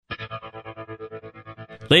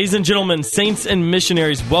Ladies and gentlemen, saints and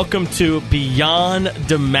missionaries, welcome to Beyond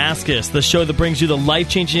Damascus, the show that brings you the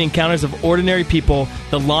life-changing encounters of ordinary people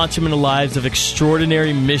that launch them into lives of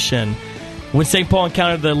extraordinary mission. When St. Paul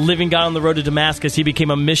encountered the living God on the road to Damascus, he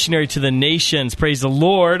became a missionary to the nations. Praise the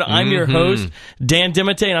Lord. I'm your host, Dan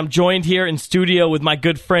Dimite, and I'm joined here in studio with my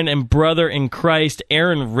good friend and brother in Christ,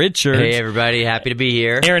 Aaron Richards. Hey, everybody. Happy to be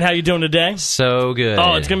here. Aaron, how you doing today? So good.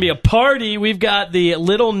 Oh, it's going to be a party. We've got the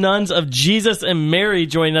little nuns of Jesus and Mary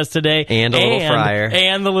joining us today. And a little friar.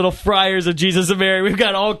 And the little friars of Jesus and Mary. We've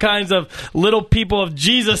got all kinds of little people of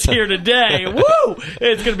Jesus here today. Woo!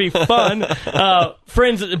 It's going to be fun.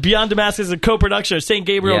 Friends, Beyond Damascus is a co-production of St.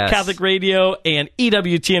 Gabriel Catholic Radio and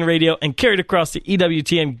EWTN Radio, and carried across the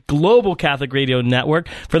EWTN Global Catholic Radio Network.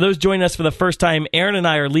 For those joining us for the first time, Aaron and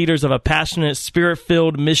I are leaders of a passionate,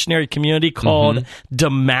 spirit-filled missionary community called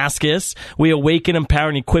Damascus. We awaken, empower,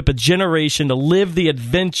 and equip a generation to live the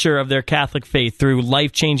adventure of their Catholic faith through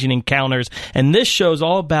life-changing encounters. And this show is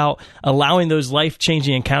all about allowing those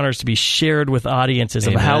life-changing encounters to be shared with audiences.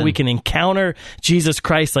 Amen. Of how we can encounter Jesus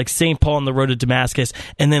Christ like St. Paul on the road to Damascus,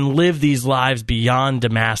 and then live these lives beyond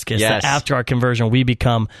Damascus. Yes. That after our conversion, we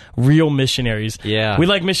become real missionaries. Yeah. We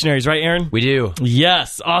like missionaries, right, Aaron? We do.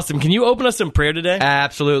 Yes. Awesome. Can you open us in prayer today?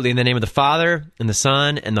 Absolutely. In the name of the Father, and the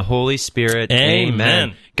Son, and the Holy Spirit.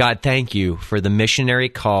 Amen. God, thank you for the missionary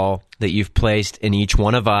call that you've placed in each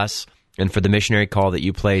one of us, and for the missionary call that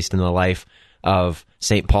you placed in the life of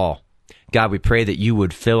St. Paul. God, we pray that you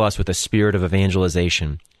would fill us with a spirit of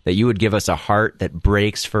evangelization, that you would give us a heart that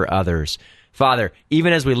breaks for others. Father,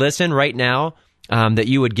 even as we listen right now, that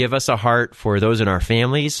you would give us a heart for those in our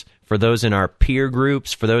families, for those in our peer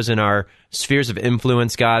groups, for those in our spheres of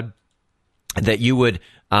influence, God, that you would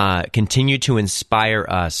continue to inspire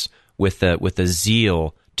us with the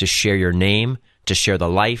zeal to share your name, to share the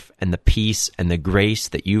life and the peace and the grace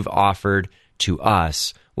that you've offered to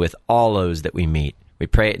us with all those that we meet. We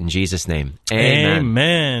pray it in Jesus' name. Amen.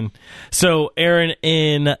 Amen. So, Aaron,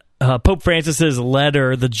 in Pope Francis's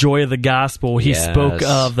letter, The Joy of the Gospel, he spoke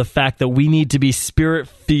of the fact that we need to be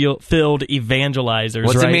spirit-filled evangelizers.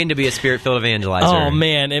 What's it mean to be a spirit-filled evangelizer? Oh,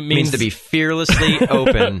 man, it means to be fearlessly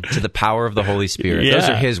open to the power of the Holy Spirit. Yeah. Those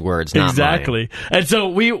are his words, not exactly. mine. And so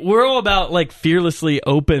we're all about like fearlessly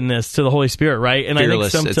openness to the Holy Spirit, right? And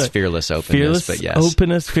fearless, I think it's fearless openness, fearless but yes.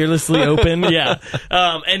 openness, fearlessly open, yeah.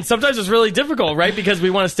 And sometimes it's really difficult, right? Because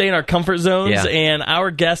we want to stay in our comfort zones, and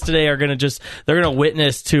our guests today are going to they're going to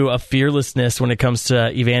witness to a fearlessness when it comes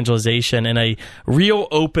to evangelization and a real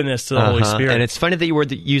openness to the Holy Spirit. And it's funny that you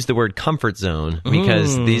use the word comfort zone,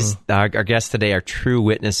 because these our guests today are true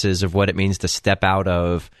witnesses of what it means to step out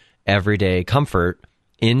of everyday comfort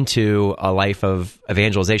into a life of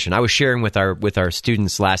evangelization. I was sharing with our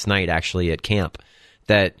students last night, actually, at camp,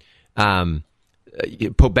 that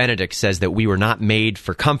Pope Benedict says that we were not made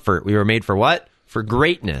for comfort. We were made for what? For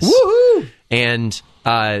greatness. Woohoo!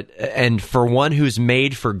 And for one who's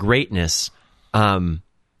made for greatness,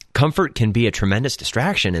 comfort can be a tremendous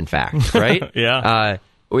distraction, in fact, right? Yeah.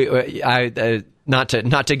 Not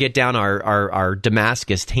to get down our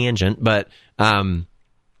Damascus tangent, but the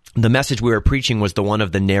message we were preaching was the one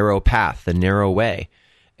of the narrow path, the narrow way,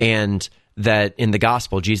 and that in the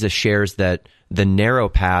gospel, Jesus shares that the narrow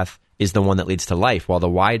path is the one that leads to life, while the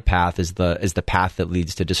wide path is the path that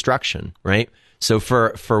leads to destruction, right? So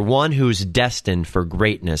for one who's destined for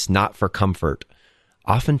greatness, not for comfort,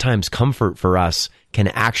 oftentimes comfort for us can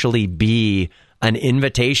actually be an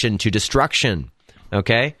invitation to destruction,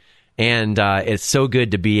 okay? And it's so good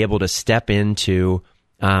to be able to step into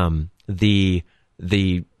the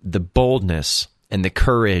boldness and the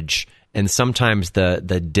courage and sometimes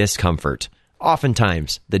the discomfort,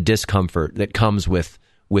 oftentimes the discomfort that comes with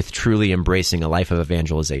truly embracing a life of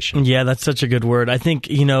evangelization. Yeah, that's such a good word. I think,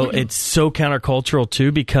 it's so countercultural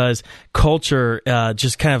too, because culture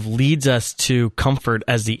just kind of leads us to comfort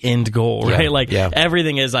as the end goal, right?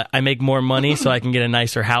 Everything is, I make more money so I can get a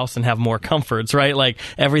nicer house and have more comforts, right? Like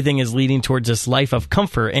everything is leading towards this life of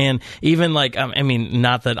comfort. And even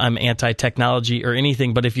not that I'm anti-technology or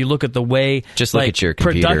anything, but if you look at the way... Just look at your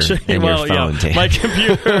computer and your phone. Yeah, my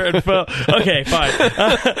computer and phone. Okay, fine.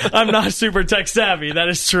 I'm not super tech savvy. That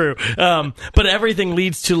is true. But everything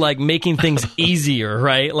leads to like making things easier,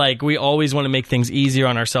 right? Like we always want to make things easier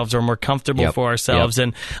on ourselves or more comfortable for ourselves.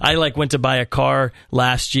 And I went to buy a car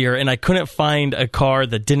last year and I couldn't find a car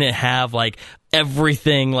that didn't have like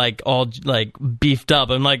everything like all like beefed up.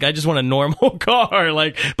 I'm like, I just want a normal car,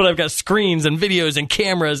 like, but I've got screens and videos and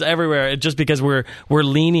cameras everywhere. Just because we're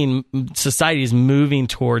leaning, society's moving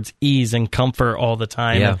towards ease and comfort all the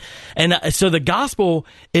time. Yeah. And so the gospel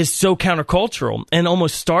is so countercultural and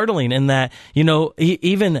almost startling in that, you know,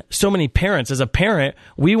 even so many parents, as a parent,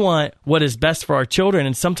 we want what is best for our children.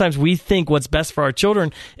 And sometimes we think what's best for our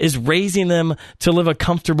children is raising them to live a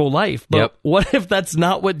comfortable life. But what if that's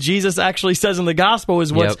not what Jesus actually says in the gospel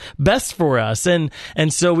is what's best for us? And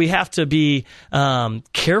so we have to be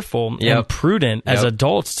careful and prudent as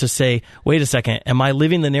adults to say, wait a second, am I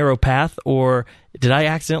living the narrow path, or did I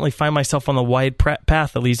accidentally find myself on the wide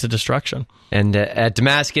path that leads to destruction? And at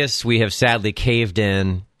Damascus, we have sadly caved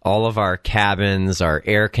in. All of our cabins are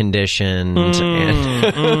air conditioned.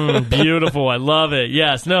 Beautiful. I love it.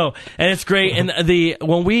 Yes. No. And it's great. And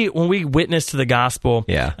when we witness to the gospel,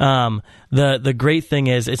 the great thing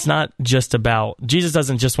is it's not just about, Jesus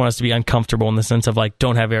doesn't just want us to be uncomfortable in the sense of like,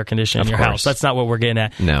 don't have air conditioning in your house. That's not what we're getting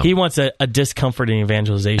at. No. He wants a discomforting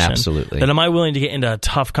evangelization. Absolutely. That am I willing to get into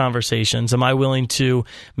tough conversations? Am I willing to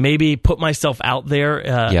maybe put myself out there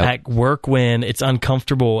at work when it's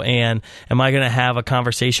uncomfortable? And am I going to have a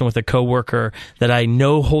conversation with a coworker that I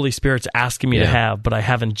know Holy Spirit's asking me to have, but I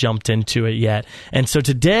haven't jumped into it yet? And so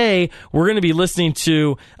today we're going to be listening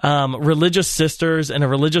to religious sisters and a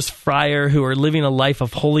religious friar who are living a life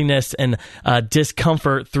of holiness and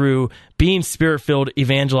discomfort through being Spirit-filled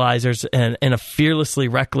evangelizers in a fearlessly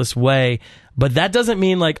reckless way. But that doesn't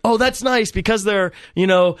mean like, oh, that's nice because they're, you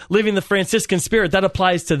know, living the Franciscan spirit. That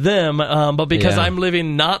applies to them. But because I'm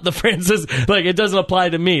living not the like it doesn't apply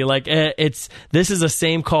to me. Like this is the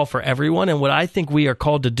same call for everyone. And what I think we are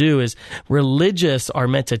called to do is religious are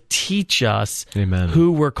meant to teach us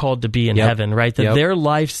who we're called to be in heaven, right? That their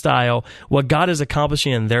lifestyle, what God is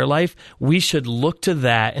accomplishing in their life, we should look to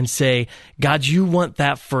that and say, God, you want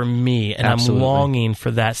that for me. And I'm longing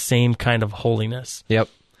for that same kind of holiness. Yep.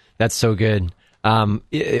 That's so good.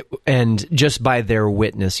 And just by their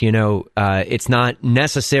witness, you know, it's not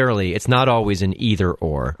always an either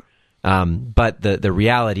or. But the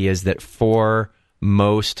reality is that for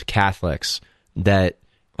most Catholics, that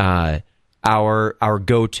our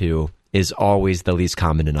go-to is always the least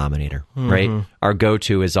common denominator, right? Our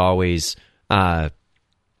go-to is always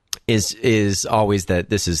is always that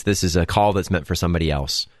this is a call that's meant for somebody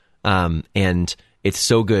else. And it's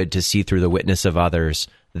so good to see through the witness of others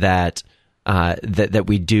that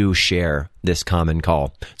we do share this common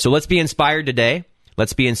call. So let's be inspired today.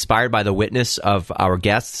 Let's be inspired by the witness of our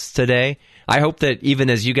guests today. I hope that even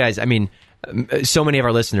as you guys, I mean, so many of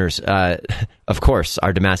our listeners, of course,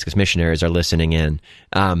 our Damascus missionaries are listening in.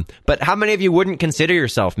 But how many of you wouldn't consider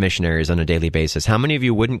yourself missionaries on a daily basis? How many of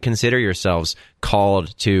you wouldn't consider yourselves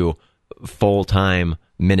called to full-time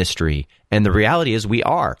ministry? And the reality is we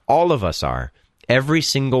are. All of us are. Every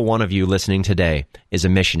single one of you listening today is a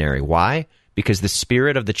missionary. Why? Because the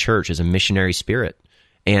spirit of the church is a missionary spirit.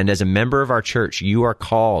 And as a member of our church, you are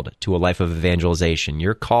called to a life of evangelization.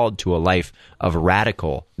 You're called to a life of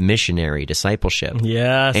radical missionary discipleship.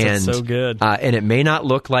 Yes, that's so good. And it may not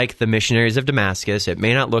look like the missionaries of Damascus. It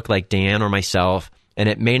may not look like Dan or myself. And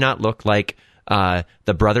it may not look like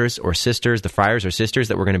the brothers or sisters, the friars or sisters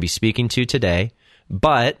that we're going to be speaking to today.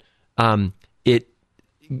 But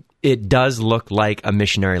it does look like a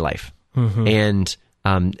missionary life. And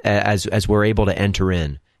as we're able to enter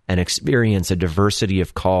in and experience a diversity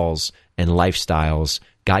of calls and lifestyles,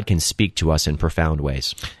 God can speak to us in profound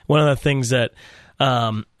ways. One of the things that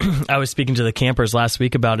I was speaking to the campers last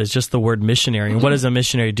week about is just the word missionary. And what does a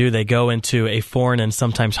missionary do? They go into a foreign and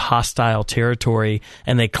sometimes hostile territory,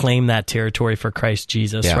 and they claim that territory for Christ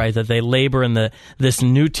Jesus, right? That they labor in this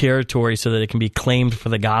new territory so that it can be claimed for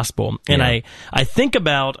the gospel. And I think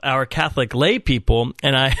about our Catholic lay people,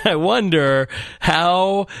 and I wonder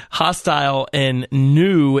how hostile and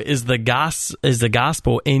new is the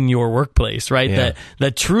gospel in your workplace, right?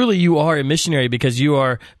 That truly you are a missionary because you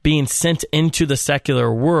are being sent into the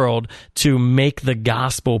secular world to make the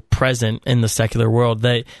gospel present in the secular world.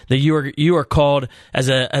 That you are called as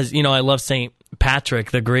you know, I love Saint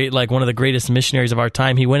Patrick, the great, like one of the greatest missionaries of our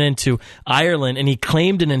time. He went into Ireland and he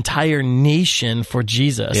claimed an entire nation for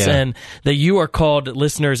Jesus. And that you are called,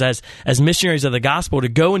 listeners, as missionaries of the gospel, to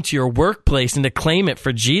go into your workplace and to claim it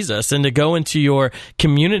for Jesus, and to go into your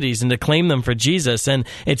communities and to claim them for Jesus. And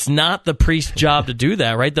it's not the priest's job to do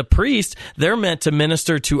that, right? The priest, they're meant to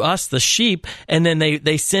minister to us, the sheep, and then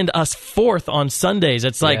they send us forth on Sundays.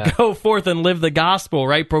 It's like, go forth and live the gospel,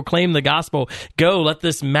 right? Proclaim the gospel. Go, let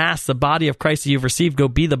this mass, the body of Christ Christ that you've received, go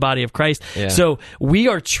be the body of Christ. Yeah. So we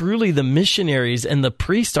are truly the missionaries, and the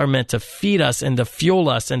priests are meant to feed us and to fuel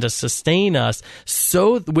us and to sustain us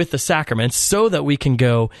with the sacraments so that we can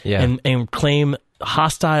go and claim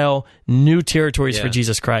hostile new territories for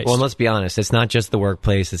Jesus Christ. Well, let's be honest. It's not just the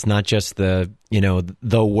workplace. It's not just the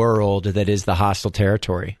world that is the hostile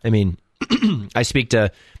territory. I mean, I speak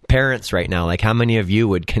to parents right now. Like, how many of you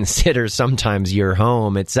would consider sometimes your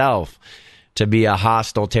home itself to be a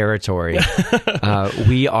hostile territory?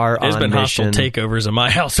 We are There's on been mission. hostile takeovers in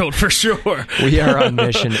my household for sure. We are on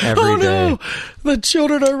mission every day. No, the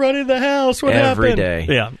children are running the house. What every happened?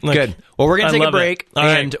 day. Yeah. Good. Well, we're going to take a break,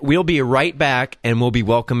 and we'll be right back, and we'll be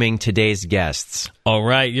welcoming today's guests. All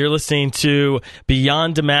right. You're listening to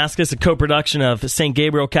Beyond Damascus, a co-production of St.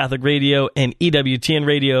 Gabriel Catholic Radio and EWTN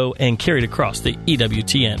Radio, and carried across the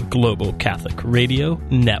EWTN Global Catholic Radio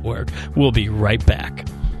Network. We'll be right back.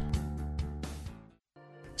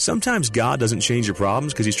 Sometimes God doesn't change your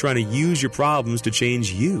problems because He's trying to use your problems to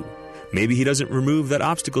change you. Maybe He doesn't remove that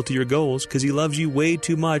obstacle to your goals because He loves you way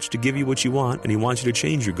too much to give you what you want, and He wants you to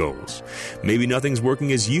change your goals. Maybe nothing's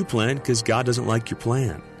working as you planned because God doesn't like your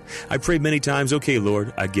plan. I prayed many times, okay,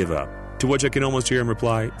 Lord, I give up. To which I can almost hear Him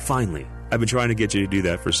reply, finally, I've been trying to get you to do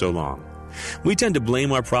that for so long. We tend to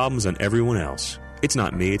blame our problems on everyone else. It's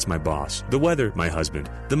not me, it's my boss, the weather, my husband,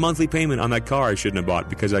 the monthly payment on that car I shouldn't have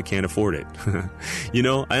bought because I can't afford it.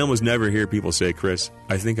 I almost never hear people say, Chris,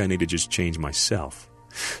 I think I need to just change myself.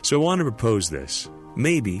 So I want to propose this.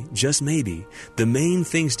 Maybe, just maybe, the main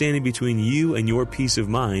thing standing between you and your peace of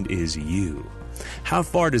mind is you. How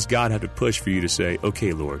far does God have to push for you to say,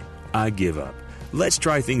 okay, Lord, I give up. Let's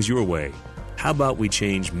try things your way. How about we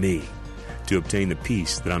change me to obtain the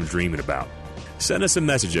peace that I'm dreaming about? Send us a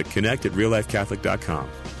message at connect@reallifecatholic.com.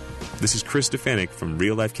 This is Chris Stefanik from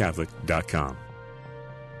reallifecatholic.com.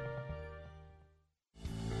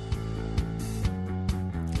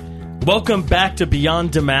 Welcome back to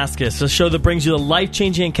Beyond Damascus, a show that brings you the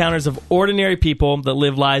life-changing encounters of ordinary people that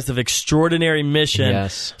live lives of extraordinary mission.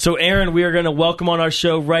 Yes. So, Aaron, we are going to welcome on our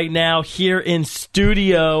show right now, here in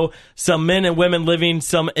studio, some men and women living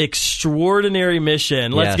some extraordinary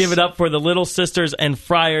mission. Let's give it up for the Little Sisters and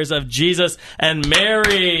Friars of Jesus and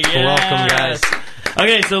Mary. Yes. Welcome, guys.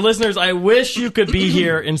 Okay, so listeners, I wish you could be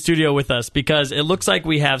here in studio with us because it looks like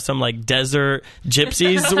we have some desert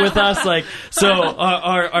gypsies with us. So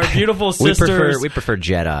our beautiful sisters. We prefer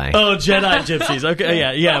Jedi. Oh, Jedi gypsies. Okay,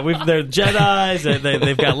 yeah. They're Jedis.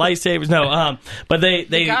 They've got lightsabers. No, but they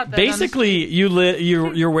basically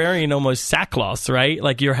you're wearing almost sackcloths, right?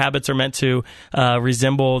 Like your habits are meant to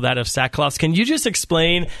resemble that of sackcloths. Can you just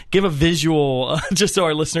explain, give a visual, just so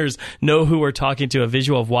our listeners know who we're talking to, a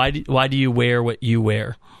visual of why do you wear what you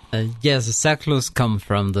wear? Yes, the sackcloth come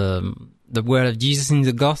from the word of Jesus in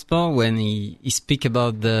the Gospel when he speak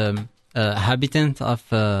about the habitant of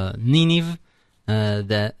Nineveh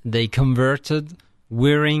that they converted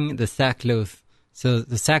wearing the sackcloth. So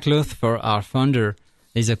the sackcloth for our founder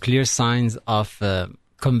is a clear sign of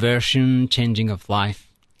conversion, changing of life.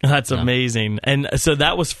 That's amazing. And so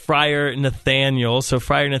that was Friar Nathaniel. So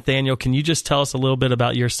Friar Nathaniel, can you just tell us a little bit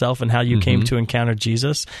about yourself and how you came to encounter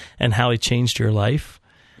Jesus and how He changed your life?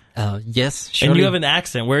 Yes, surely. And you have an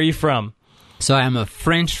accent. Where are you from? So I'm a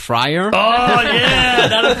French friar. Oh, yeah!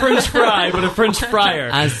 Not a French fry, but a French friar.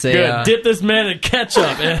 I say, good. Dip this man in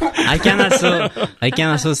ketchup. I can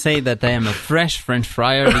also say that I am a fresh French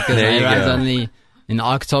friar because I arrived only in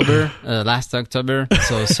October, last October.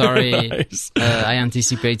 So sorry, Nice. I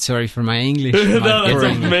anticipate. Sorry for my English. No, that's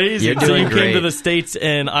amazing. You're So doing you came great. to the States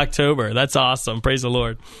in October. That's awesome. Praise the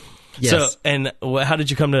Lord. Yes. So, and how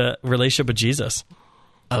did you come to a relationship with Jesus?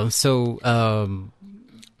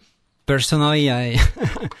 Personally,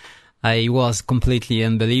 I was completely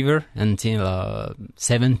unbeliever until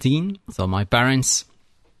 17. So my parents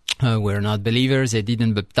were not believers. They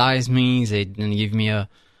didn't baptize me. They didn't give me a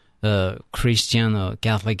Christian or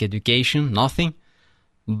Catholic education. Nothing.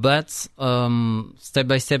 But step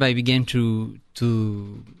by step, I began to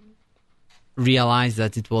realize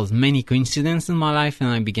that it was many coincidences in my life, and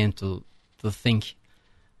I began to think,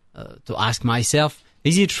 to ask myself,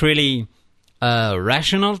 is it really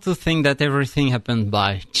rational to think that everything happened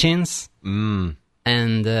by chance? And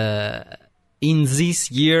in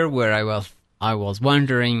this year where I was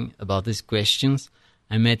wondering about these questions,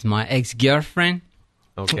 I met my ex-girlfriend.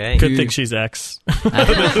 Okay. Good thing she's ex.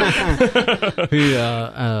 Who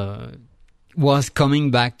was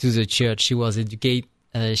coming back to the church. She was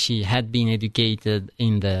she had been educated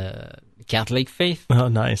in the Catholic faith. Oh,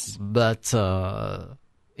 nice. But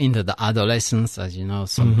in the adolescence, as you know,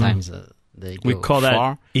 sometimes they go We call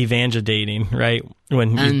far. that evangelidating, right?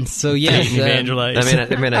 When And so yes, evangelize.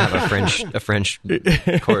 I mean, I have a French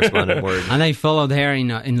correspondent word. and I followed her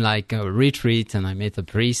in like a retreat, and I met a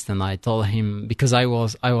priest, and I told him, because I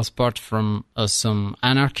was part from some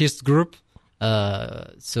anarchist group.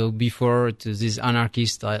 So before to this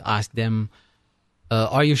anarchist, I asked them,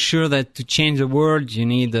 "Are you sure that to change the world you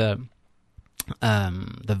need the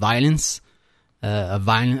violence,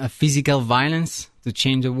 a physical violence to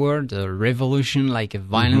change the world, a revolution, like a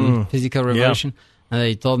violent physical revolution?" Yeah. And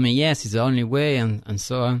they told me, yes, it's the only way, and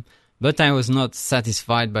so on. But I was not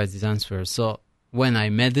satisfied by this answer. So when I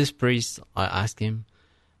met this priest, I asked him,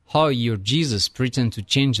 how your Jesus pretend to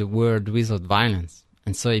change the world without violence?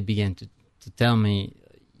 And so he began to tell me,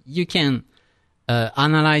 you can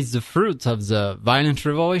analyze the fruit of the violent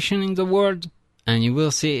revolution in the world, and you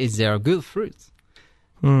will see if they are good fruits.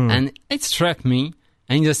 And it struck me.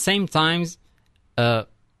 And in the same times,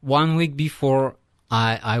 1 week before,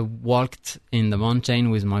 I walked in the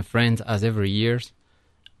mountain with my friends as every year,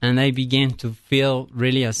 and I began to feel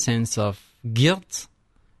really a sense of guilt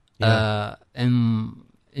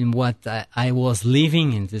in what I was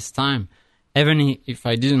living in this time. Even if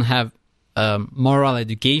I didn't have moral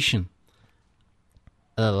education,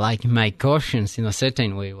 like my conscience in a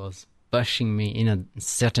certain way was pushing me in a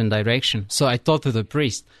certain direction. So I thought to the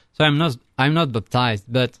priest, so I'm not baptized,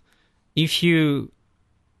 but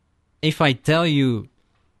if I tell you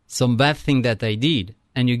some bad thing that I did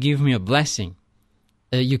and you give me a blessing,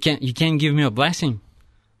 you can give me a blessing.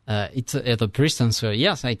 The priest answered,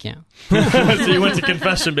 yes, I can. So you went to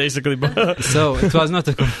confession, basically. So it was not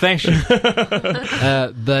a confession,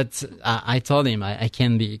 but I told him I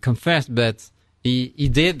can be confessed, but he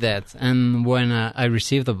did that. And when I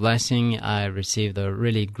received the blessing, I received a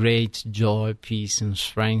really great joy, peace, and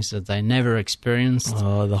strength that I never experienced.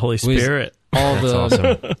 Oh, the Holy Spirit. That's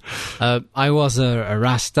awesome. I was a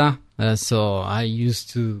Rasta, so I used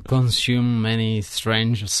to consume many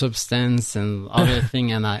strange substances and other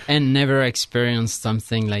things, and I never experienced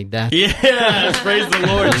something like that. Yes, praise the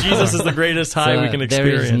Lord. Jesus is the greatest high we can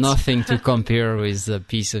experience. There is nothing to compare with the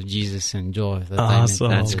peace of Jesus and joy. That awesome.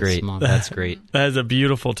 That's great. That's great. That is a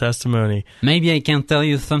beautiful testimony. Maybe I can tell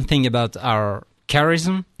you something about our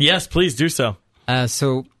charism. Yes, please do so.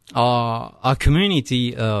 Our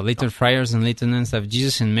community, Little Friars and Little Nuns of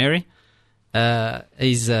Jesus and Mary,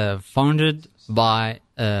 is founded by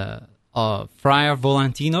Friar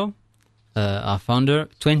Volantino, our founder,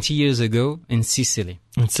 20 years ago in Sicily.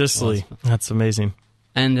 In Sicily. That's amazing.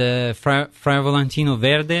 And Friar Volantino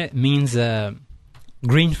Verde means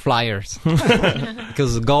green flyers,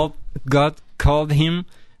 because God called him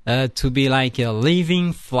to be like a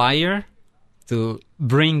living flyer, to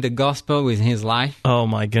bring the gospel with his life. Oh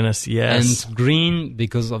my goodness, yes. And green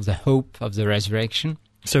because of the hope of the resurrection.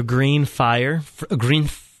 So green fire? Green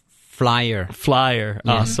flyer. Flyer.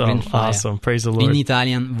 Yeah, awesome. Flyer. Awesome. Praise the Lord. In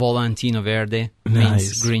Italian, Volantino Verde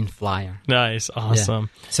means green flyer. Nice. Awesome.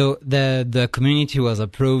 Yeah. So the community was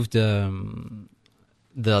approved the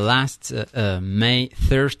last May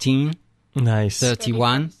 13. Nice.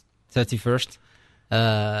 31st.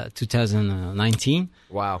 2019.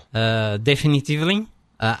 Wow. Definitively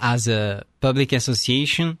as a public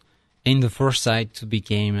association in the foresight to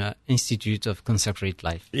become Institute of Consecrated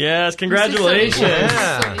Life. Yes, congratulations.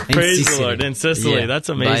 Yeah. Praise the Lord. In Sicily. Yeah. That's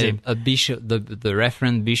amazing. By a bishop, the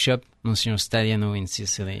referent bishop, Monsignor Stadiano in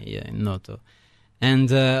Sicily, in Noto. And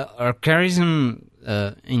our charism,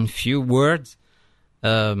 in few words,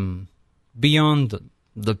 beyond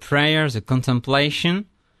the prayers, the contemplation,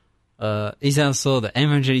 is also the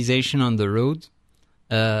evangelization on the road,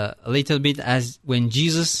 a little bit as when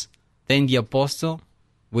Jesus, then the apostle,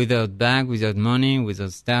 without bag, without money,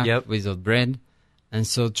 without staff, without bread, and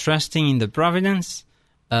so trusting in the providence,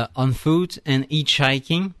 on foot and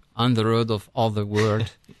hitchhiking on the road of all the world.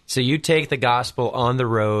 So you take the gospel on the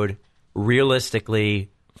road, realistically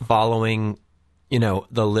following,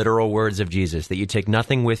 the literal words of Jesus, that you take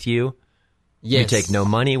nothing with you, you take no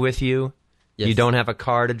money with you, you don't have a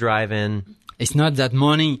car to drive in. It's not that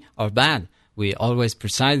money are bad. We always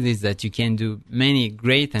precise this, that you can do many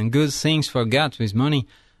great and good things for God with money,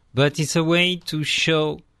 but it's a way to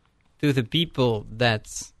show to the people that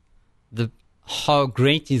how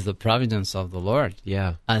great is the providence of the Lord.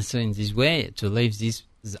 Yeah. Also in this way, to live this,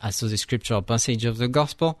 also the scriptural passage of the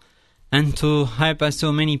gospel, and to help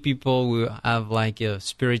so many people who have like a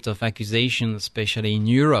spirit of accusation, especially in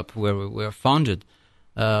Europe where we were founded.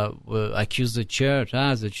 Will accuse the church,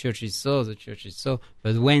 the church is so, the church is so.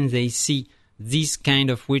 But when they see this kind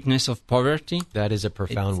of witness of poverty, that is a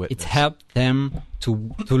profound witness. It helped them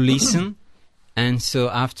to listen And so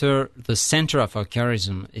after, the center of our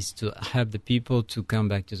charism is to help the people to come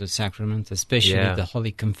back to the sacrament, especially the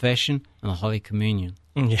Holy Confession and Holy Communion.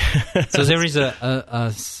 Yeah. So there is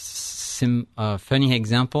a funny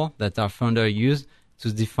example that our founder used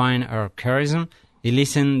to define our charism. He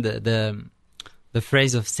listened the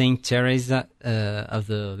phrase of Saint Teresa of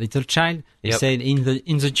the Little Child. He said, "In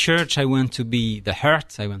the church, I want to be the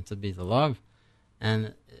heart. I want to be the love."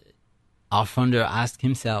 And our founder asked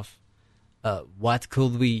himself, "What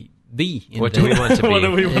could we be? What do we want to be? What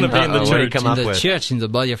do we want to be in the church? Come up with? Church, in the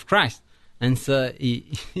body of Christ." And so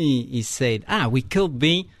he said, we could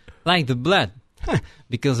be like the blood,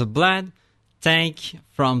 because the blood take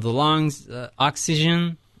from the lungs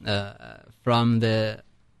oxygen, from the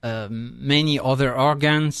many other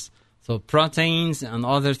organs, so proteins and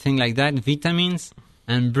other things like that, vitamins,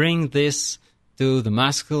 and bring this to the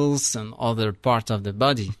muscles and other parts of the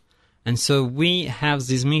body. And so we have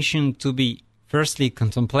this mission to be firstly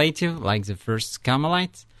contemplative, like the first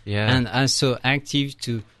Carmelites, and also active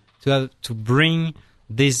to bring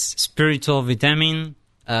this spiritual vitamin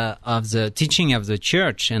of the teaching of the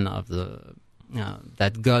church and of the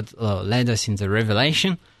that God led us in the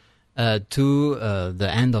Revelation to the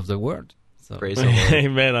end of the world. So. Praise the Lord.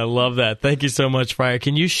 Amen. I love that. Thank you so much, Friar.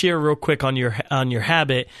 Can you share real quick on your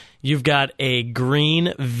habit? You've got a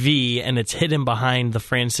green V, and it's hidden behind the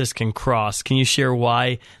Franciscan cross. Can you share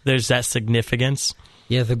why there's that significance?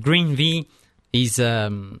 Yeah, the green V is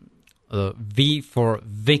V for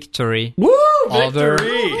victory. Woo! Over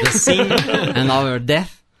Victory! the sin and over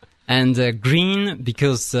death. And green,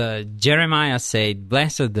 because Jeremiah said,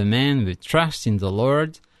 "Blessed the man who trusts in the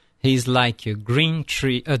Lord. He's like a green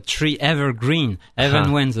tree, a tree evergreen.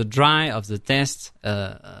 Even when the dry of the test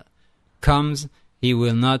comes, he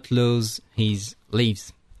will not lose his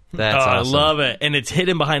leaves." That's awesome. I love it. And it's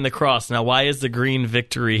hidden behind the cross. Now, why is the green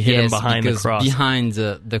victory hidden behind the cross? Behind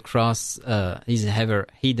the cross is ever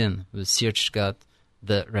hidden the church God,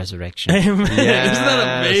 the resurrection. Amen. Isn't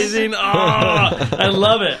that amazing? Oh, I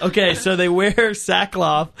love it. Okay, so they wear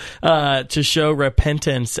sackcloth to show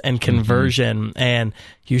repentance and conversion, and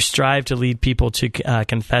you strive to lead people to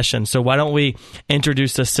confession. So why don't we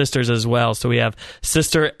introduce the sisters as well? So we have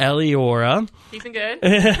Sister Eliora. Keeping good.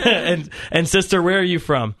 and Sister, where are you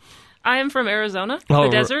from? I am from Arizona, the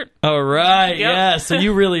desert. All right, Yep. Yeah. So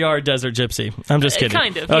you really are a desert gypsy. I'm just kidding.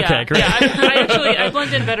 Kind of, Okay, yeah. great. Yeah, I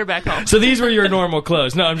blend in better back home. So these were your normal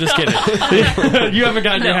clothes. No, I'm just kidding. You haven't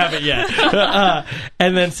gotten your habit yet.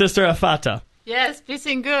 And then Sister Afata. Yes,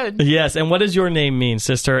 peacing good. Yes, and what does your name mean,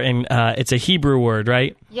 Sister? And it's a Hebrew word,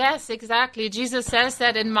 right? Yes, exactly. Jesus says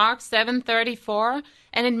that in Mark 7:34,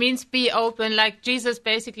 and it means be open. Like Jesus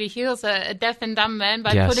basically heals a deaf and dumb man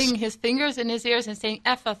by putting his fingers in his ears and saying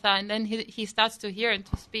Ephatha, and then he starts to hear and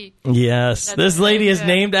to speak. Yes, That's this lady is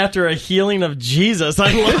named after a healing of Jesus.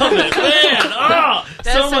 I love it, man. Oh,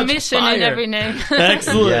 There's so much a mission fire. in every name.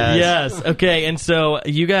 Excellent. Yes. Okay, and so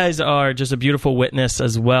you guys are just a beautiful witness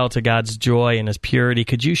as well to God's joy and His purity.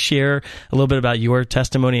 Could you share a little bit about your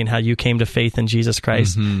testimony and how you came to faith in Jesus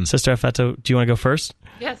Christ? Sister Afeto, do you want to go first?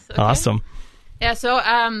 Yes. Okay. Awesome. Yeah, so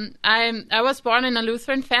I was born in a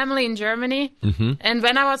Lutheran family in Germany, and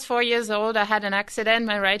when I was 4 years old, I had an accident.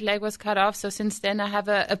 My right leg was cut off, so since then I have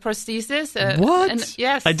a prosthesis. What?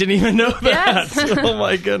 Yes. I didn't even know that. Yes. Oh,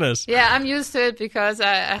 my goodness. Yeah, I'm used to it because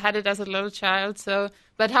I had it as a little child.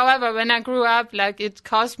 But however, when I grew up, like, it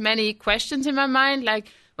caused many questions in my mind, like,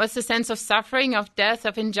 what's the sense of suffering, of death,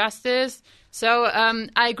 of injustice? So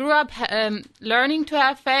I grew up learning to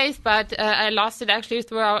have faith, but I lost it actually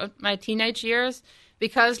throughout my teenage years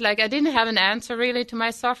because, like, I didn't have an answer really to my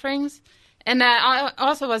sufferings. And I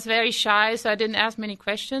also was very shy, so I didn't ask many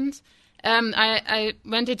questions. I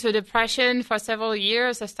went into depression for several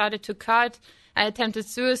years. I started to cut. I attempted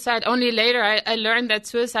suicide. Only later I learned that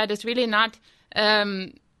suicide is really not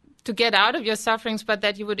to get out of your sufferings, but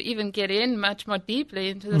that you would even get in much more deeply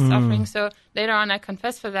into the suffering. So later on I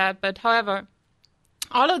confessed for that. But however,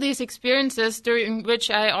 all of these experiences during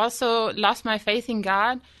which I also lost my faith in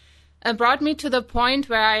God brought me to the point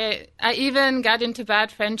where I even got into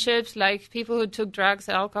bad friendships, like people who took drugs,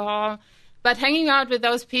 alcohol. But hanging out with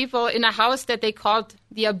those people in a house that they called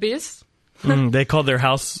the Abyss. They called their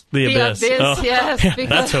house the Abyss. Yes. Yeah,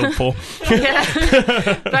 that's hopeful.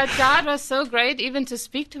 Yeah. But God was so great even to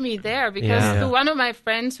speak to me there because through one of my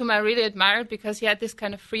friends whom I really admired because he had this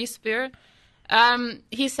kind of free spirit,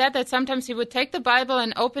 he said that sometimes he would take the Bible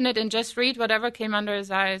and open it and just read whatever came under his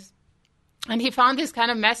eyes. And he found these kind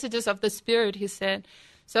of messages of the Spirit, he said.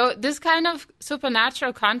 So this kind of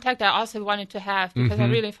supernatural contact I also wanted to have because I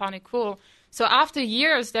really found it cool. So after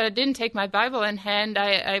years that I didn't take my Bible in hand,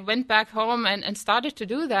 I went back home and started to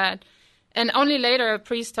do that. And only later a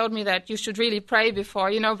priest told me that you should really pray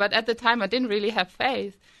before, but at the time I didn't really have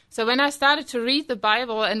faith. So when I started to read the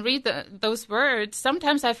Bible and read those words,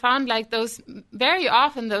 sometimes I found very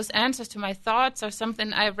often those answers to my thoughts or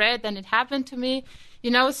something I read and it happened to me,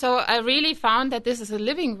 so I really found that this is a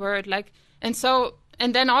living word.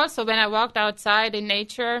 And then also when I walked outside in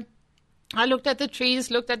nature, I looked at the trees,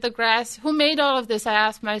 looked at the grass. Who made all of this? I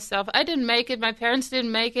asked myself. I didn't make it. My parents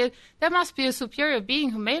didn't make it. There must be a superior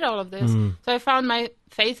being who made all of this. So I found my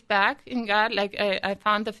faith back in God. I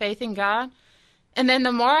found the faith in God. And then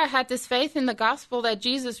the more I had this faith in the gospel that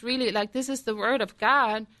Jesus really, this is the word of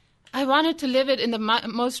God, I wanted to live it in the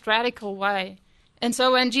most radical way. And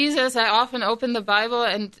so when I often opened the Bible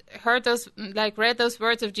and heard read those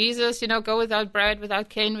words of Jesus, go without bread, without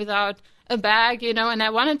cane, without a bag, and I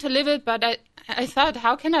wanted to live it, but I thought,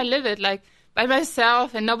 how can I live it by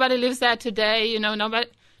myself? And nobody lives that today,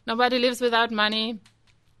 nobody lives without money.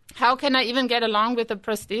 How can I even get along with a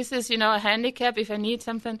prosthesis, a handicap if I need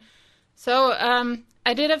something? So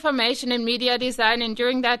I did a formation in media design, and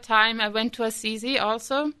during that time I went to Assisi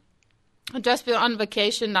also, just on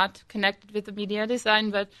vacation, not connected with the media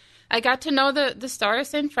design, but I got to know the story of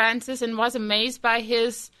St. Francis and was amazed by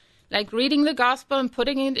his reading the gospel and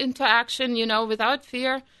putting it into action, without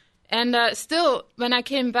fear. And still, when I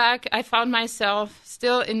came back, I found myself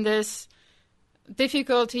still in this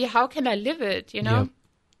difficulty. How can I live it, Yep.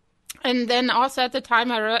 And then also at the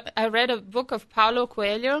time, I read a book of Paulo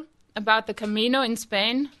Coelho about the Camino in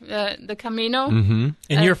Spain, the Camino. Mm-hmm.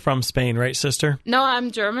 And you're from Spain, right, sister? No,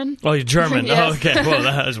 I'm German. Oh, you're German. Yes. Oh, okay. Well,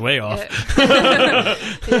 that was way off.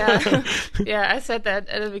 Yeah, I said that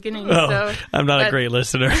at the beginning. Oh, so, I'm not a great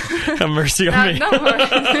listener. Have mercy on me. No worries.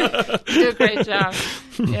 You do a great job.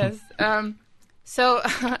 Yes.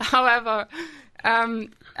 However,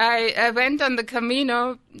 I went on the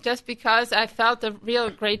Camino just because I felt a real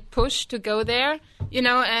great push to go there,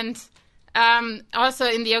 and also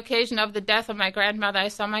in the occasion of the death of my grandmother, I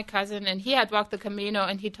saw my cousin and he had walked the Camino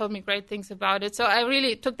and he told me great things about it. So I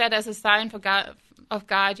really took that as a sign of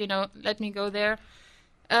God, let me go there.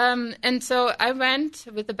 And so I went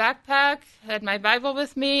with the backpack, had my Bible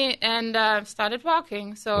with me, and started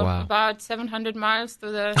walking. So about 700 miles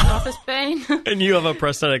through the north of Spain. And you have a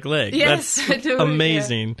prosthetic leg. Yes, That's I do.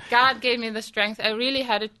 Amazing. Yeah. God gave me the strength. I really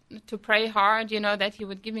had to pray hard, that he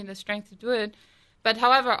would give me the strength to do it. But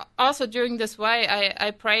however, also during this way,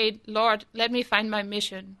 I prayed, Lord, let me find my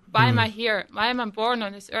mission. Why am I here? Why am I born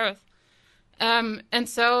on this earth? And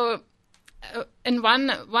so in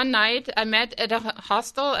one night, I met at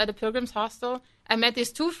a pilgrim's hostel, I met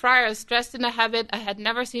these two friars dressed in a habit. I had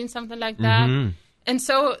never seen something like that. Mm-hmm. And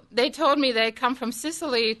so they told me they come from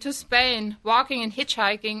Sicily to Spain, walking and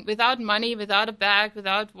hitchhiking without money, without a bag,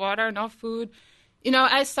 without water, no food.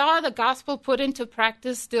 I saw the gospel put into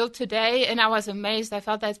practice still today, and I was amazed. I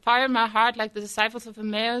felt that fire in my heart, like the disciples of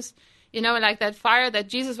Emmaus, like that fire that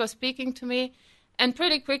Jesus was speaking to me. And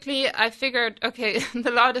pretty quickly, I figured, okay,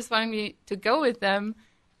 the Lord is wanting me to go with them.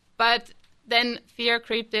 But then fear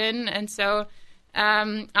crept in, and so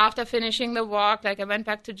after finishing the walk, I went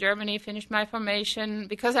back to Germany, finished my formation,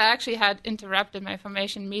 because I actually had interrupted my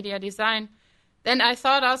formation in media design. Then I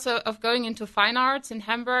thought also of going into fine arts in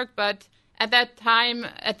Hamburg, but at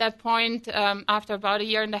that point, after about a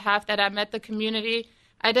year and a half that I met the community,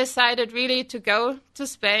 I decided really to go to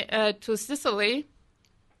Spain, to Sicily,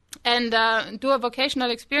 and do a vocational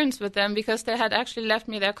experience with them, because they had actually left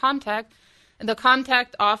me their contact, and the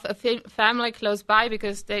contact of a family close by,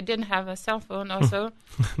 because they didn't have a cell phone also.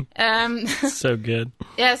 So good.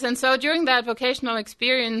 Yes, and so during that vocational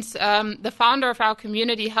experience, the founder of our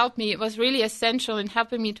community helped me. It was really essential in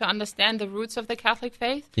helping me to understand the roots of the Catholic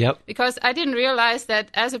faith. Yep. Because I didn't realize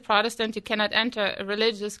that as a Protestant, you cannot enter a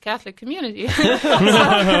religious Catholic community.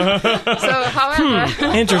 However...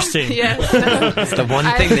 Interesting. Yes. That's the one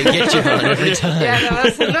thing they get you on every time. Yeah, there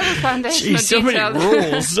was a little foundational so detail. many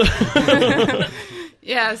rules.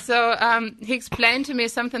 Yeah, so he explained to me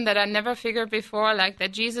something that I never figured before, like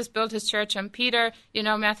that Jesus built his church on Peter,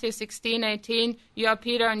 Matthew 16:18, you are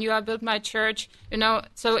Peter and you are built my church,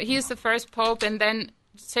 so he's the first pope. And then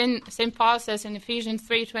St. Paul says in Ephesians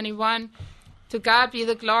 3:21, to God be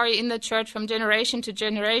the glory in the church from generation to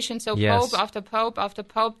generation. So yes. Pope after pope after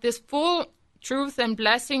pope, this full truth and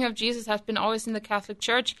blessing of Jesus has been always in the Catholic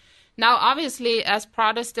Church. Now, obviously, as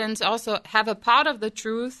Protestants also have a part of the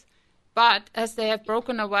truth, but as they have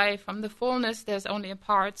broken away from the fullness, there's only a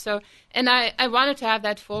part. So, and I wanted to have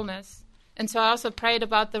that fullness. And so I also prayed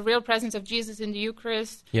about the real presence of Jesus in the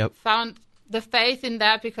Eucharist. Yep. Found the faith in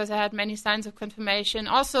that because I had many signs of confirmation.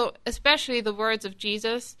 Also, especially the words of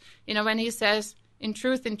Jesus, when he says, in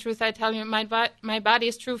truth, I tell you, my body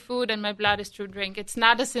is true food and my blood is true drink. It's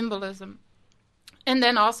not a symbolism. And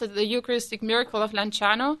then also the Eucharistic miracle of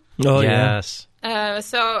Lanciano. Oh, yes.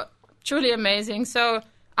 So truly amazing. So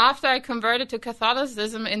after I converted to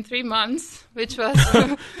Catholicism in 3 months, which was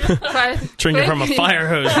quite drinking from a fire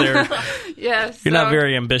hose there. Yes. You're not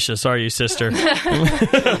very ambitious, are you, sister?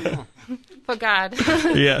 For God.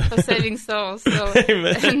 Yeah. For saving souls. So,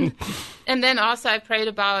 Amen. And then also I prayed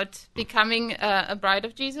about becoming a bride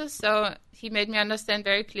of Jesus. So he made me understand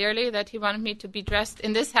very clearly that he wanted me to be dressed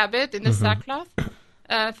in this habit, in this sackcloth,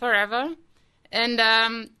 forever.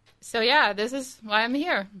 And this is why I'm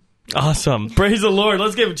here. Awesome. Praise the Lord.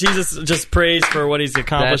 Let's give Jesus just praise for what he's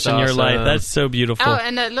accomplished in your life. That's so beautiful. Oh,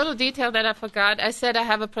 and a little detail that I forgot. I said I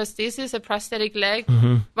have a prosthesis, a prosthetic leg.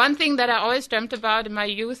 One thing that I always dreamt about in my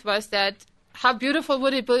youth was that how beautiful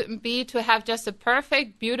would it be to have just a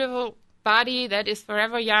perfect, beautiful body that is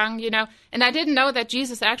forever young, you know. And I didn't know that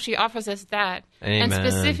Jesus actually offers us that. Amen. And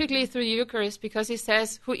specifically through the Eucharist, because he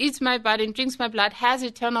says, who eats my body and drinks my blood has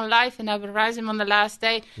eternal life, and I will rise him on the last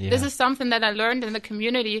day. Yeah. This is something that I learned in the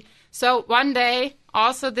community. So one day,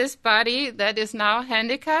 also this body that is now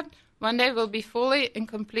handicapped, one day will be fully and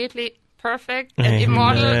completely perfect and Amen.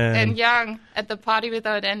 immortal and young at the party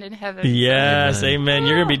without end in heaven. Yes, amen.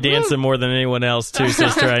 You're going to be dancing more than anyone else too,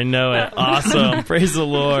 sister. I know it. Awesome. Praise the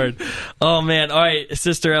Lord. Oh, man. All right,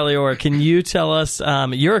 Sister Eliora, can you tell us,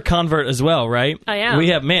 you're a convert as well, right? I am. We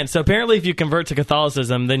have, so apparently if you convert to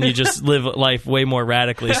Catholicism, then you just live life way more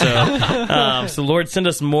radically. So, Lord, send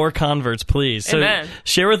us more converts, please. So Amen.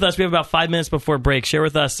 Share with us, we have about 5 minutes before break, share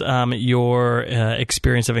with us your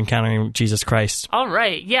experience of encountering Jesus Christ. All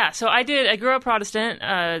right. Yeah. So I grew up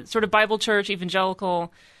Protestant, sort of Bible church,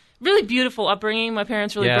 evangelical, really beautiful upbringing. My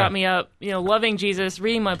parents really brought me up, loving Jesus,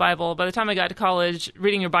 reading my Bible. By the time I got to college,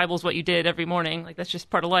 reading your Bible is what you did every morning. Like, that's just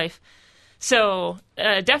part of life. So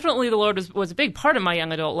definitely the Lord was a big part of my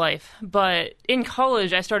young adult life. But in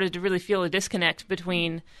college, I started to really feel a disconnect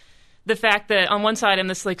between the fact that on one side I'm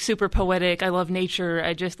this like super poetic, I love nature,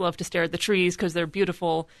 I just love to stare at the trees because they're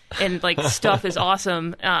beautiful and like stuff is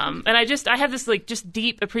awesome. And I have this like just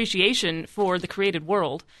deep appreciation for the created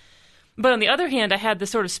world. But on the other hand, I had this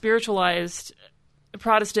sort of spiritualized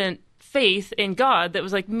Protestant faith in God that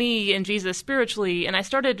was like me and Jesus spiritually. And I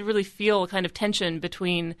started to really feel a kind of tension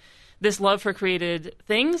between this love for created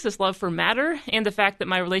things, this love for matter, and the fact that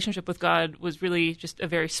my relationship with God was really just a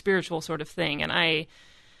very spiritual sort of thing. And I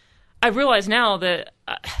realize now that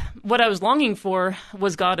what I was longing for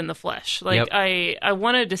was God in the flesh. Like, I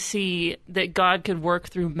wanted to see that God could work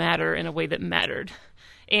through matter in a way that mattered.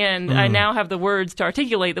 And I now have the words to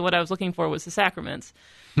articulate that what I was looking for was the sacraments.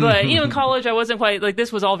 But, in college, I wasn't quite, like,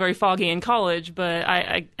 this was all very foggy in college, but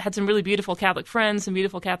I had some really beautiful Catholic friends, some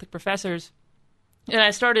beautiful Catholic professors. And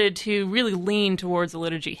I started to really lean towards the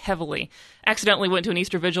liturgy heavily. Accidentally went to an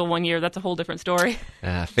Easter vigil one year. That's a whole different story.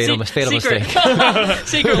 Fatal mistake.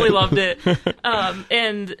 Secretly loved it.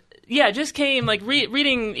 And just came like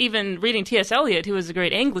reading T.S. Eliot, who was a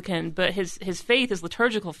great Anglican, but his faith, his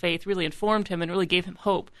liturgical faith, really informed him and really gave him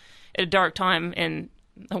hope at a dark time in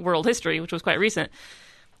world history, which was quite recent.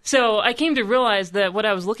 So I came to realize that what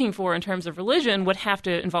I was looking for in terms of religion would have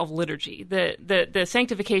to involve liturgy. The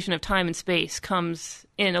sanctification of time and space comes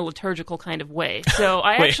in a liturgical kind of way. So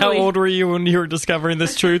How old were you when you were discovering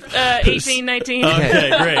this truth? 18, 19. Okay,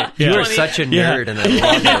 great. Yeah. You are such a nerd, and I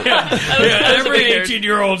love it. Every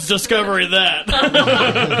 18-year-old's discovering that.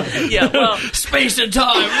 Space and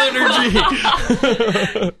time,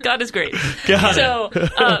 liturgy. God is great.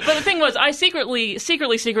 But the thing was, I secretly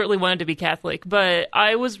wanted to be Catholic, but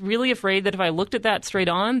I was really afraid that if I looked at that straight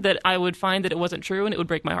on, that I would find that it wasn't true and it would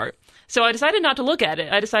break my heart. So I decided not to look at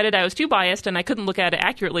it. I decided I was too biased and I couldn't look at it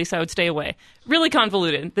accurately, so I would stay away. Really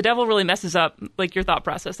convoluted. The devil really messes up like your thought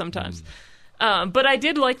process sometimes. But I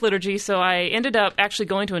did like liturgy, so I ended up actually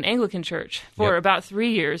going to an Anglican church for about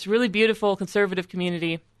 3 years. Really beautiful, conservative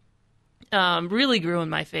community. Really grew in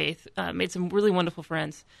my faith. Made some really wonderful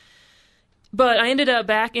friends. But I ended up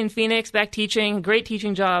back in Phoenix, back teaching, great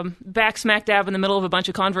teaching job, back smack dab in the middle of a bunch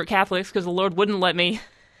of convert Catholics because the Lord wouldn't let me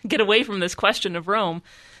get away from this question of Rome,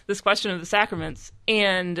 this question of the sacraments.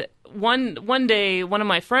 And one day, one of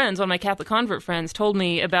my Catholic convert friends, told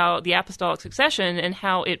me about the apostolic succession and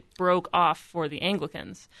how it broke off for the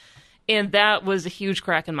Anglicans. And that was a huge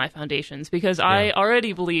crack in my foundations because I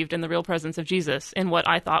already believed in the real presence of Jesus in what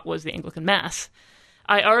I thought was the Anglican Mass.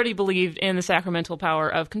 I already believed in the sacramental power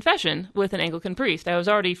of confession with an Anglican priest. I was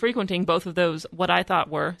already frequenting both of those, what I thought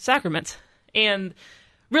were sacraments. And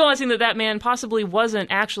realizing that man possibly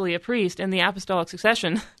wasn't actually a priest in the apostolic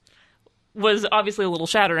succession was obviously a little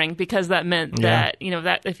shattering, because that meant that,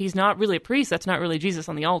 that if he's not really a priest, that's not really Jesus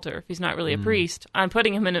on the altar. If he's not really a priest, I'm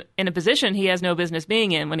putting him in a position he has no business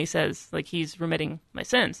being in when he says, like, he's remitting my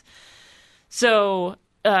sins. So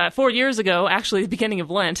 4 years ago, actually the beginning of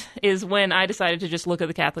Lent, is when I decided to just look at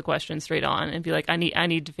the Catholic question straight on and be like, I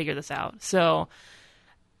need to figure this out. So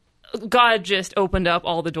God just opened up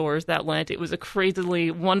all the doors that Lent. It was a crazily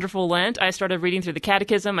wonderful Lent. I started reading through the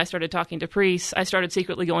catechism. I started talking to priests. I started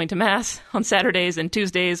secretly going to Mass on Saturdays and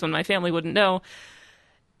Tuesdays when my family wouldn't know.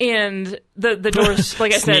 And the doors,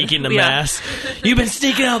 like I said... Sneaking to Mass. You've been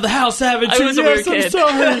sneaking out of the house, haven't you? I was a weird kid. I'm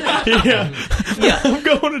sorry. I'm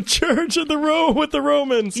going to church with the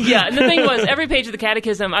Romans. Yeah, and the thing was, every page of the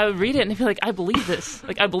catechism, I would read it and I'd be like, I believe this.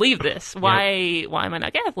 Like, I believe this. Why am I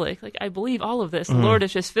not Catholic? Like, I believe all of this. The Lord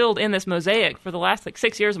has just filled in this mosaic for the last,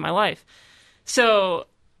 6 years of my life. So...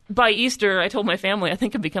 by Easter, I told my family I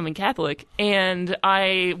think I'm becoming Catholic. And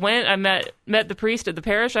I met the priest at the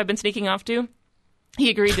parish I've been sneaking off to. He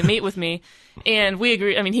agreed to meet with me, and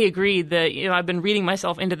he agreed that, I've been reading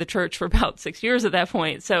myself into the church for about 6 years at that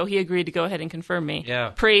point, so he agreed to go ahead and confirm me.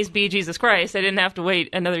 Yeah. Praise be Jesus Christ. I didn't have to wait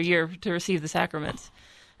another year to receive the sacraments.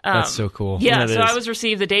 That's so cool. Yeah, so I was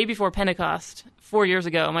received the day before Pentecost 4 years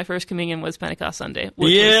ago. My first communion was Pentecost Sunday,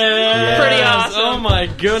 which was pretty awesome. Oh my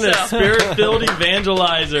goodness, Spirit-filled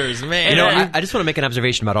evangelizers, man. I just want to make an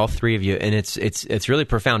observation about all three of you, and it's really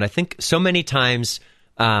profound. I think so many times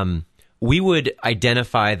we would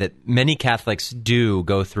identify that many Catholics do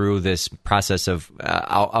go through this process of,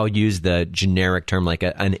 I'll use the generic term, like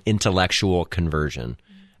an intellectual conversion,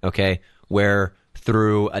 okay, where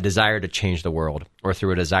through a desire to change the world, or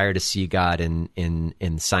through a desire to see God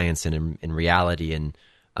in science and in reality, and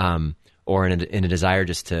or in a desire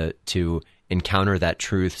just to encounter that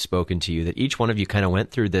truth spoken to you, that each one of you kind of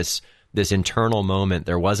went through this internal moment.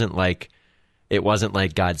 It wasn't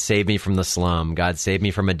like God saved me from the slum, God saved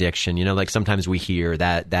me from addiction. Like sometimes we hear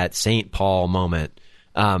that St. Paul moment.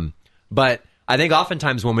 But I think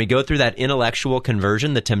oftentimes when we go through that intellectual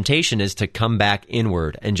conversion, the temptation is to come back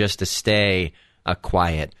inward and just to stay a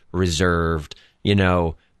quiet, reserved,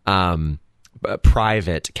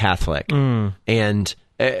 private Catholic. And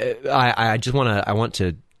I want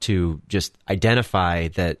to just identify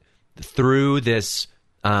that through this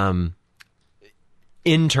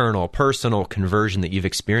internal, personal conversion that you've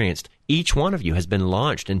experienced, each one of you has been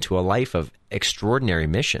launched into a life of extraordinary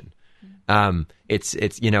mission.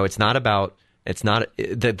 It's not about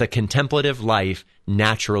the contemplative life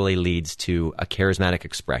naturally leads to a charismatic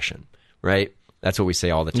expression, right? That's what we say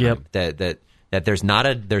all the time. Yep. That there's not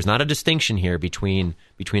a distinction here between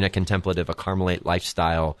a contemplative, a Carmelite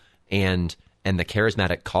lifestyle and the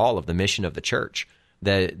charismatic call of the mission of the church.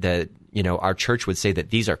 Our church would say that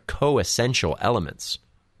these are co-essential elements,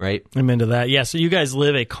 right? I'm into that. Yeah, so you guys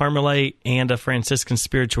live a Carmelite and a Franciscan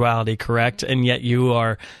spirituality, correct? And yet you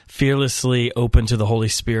are fearlessly open to the Holy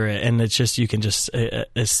Spirit, and it's just, you can just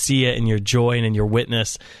see it in your joy and in your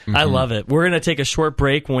witness. Mm-hmm. I love it. We're going to take a short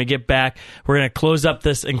break. When we get back, we're going to close up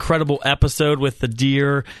this incredible episode with the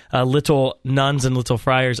dear little nuns and little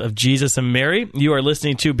friars of Jesus and Mary. You are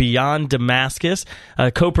listening to Beyond Damascus,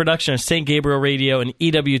 a co-production of St. Gabriel Radio and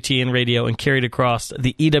EWTN Radio, and carried across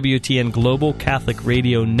the EWTN Global Catholic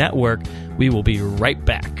Radio Network. We will be right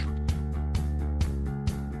back.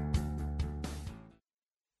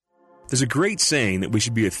 There's a great saying that we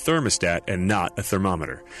should be a thermostat and not a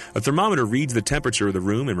thermometer. A thermometer reads the temperature of the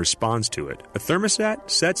room and responds to it. A thermostat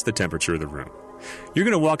sets the temperature of the room. You're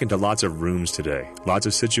going to walk into lots of rooms today, lots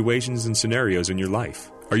of situations and scenarios in your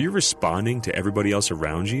life. Are you responding to everybody else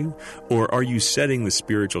around you, or are you setting the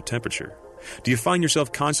spiritual temperature? Do you find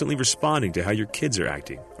yourself constantly responding to how your kids are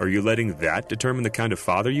acting? Are you letting that determine the kind of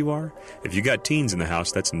father you are? If you got teens in the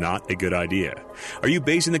house, that's not a good idea. Are you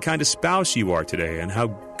basing the kind of spouse you are today on how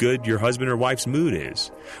good your husband or wife's mood is?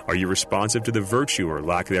 Are you responsive to the virtue or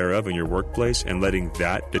lack thereof in your workplace and letting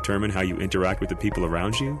that determine how you interact with the people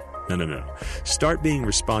around you? No. Start being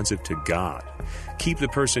responsive to God. Keep the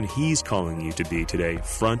person He's calling you to be today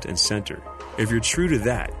front and center. If you're true to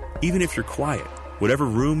that, even if you're quiet, whatever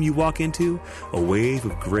room you walk into, a wave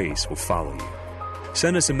of grace will follow you.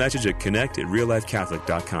 Send us a message at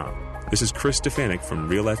connect@reallifecatholic.com. This is Chris Stefanik from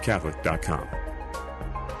reallifecatholic.com.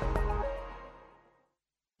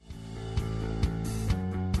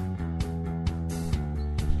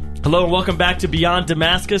 Hello and welcome back to Beyond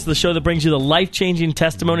Damascus, the show that brings you the life-changing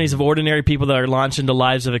testimonies of ordinary people that are launched into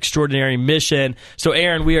lives of extraordinary mission. So,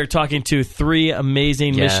 Aaron, we are talking to 3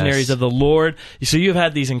 amazing missionaries of the Lord. So you've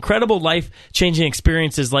had these incredible life-changing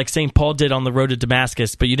experiences like St. Paul did on the road to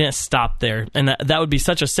Damascus, but you didn't stop there. And that would be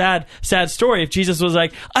such a sad story if Jesus was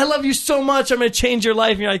like, I love you so much, I'm going to change your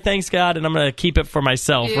life. And you're like, thanks, God, and I'm going to keep it for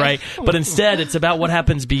myself, right? But instead, it's about what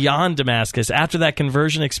happens beyond Damascus. After that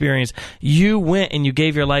conversion experience, you went and you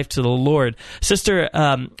gave your life to the Lord. Sister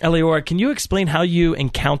Eleora, can you explain how you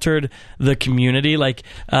encountered the community? Like,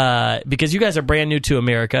 because you guys are brand new to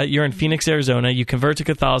America. You're in Phoenix, Arizona. You convert to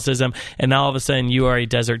Catholicism, and now all of a sudden you are a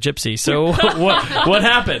desert gypsy. So what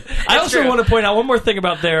happened? I also want to point out one more thing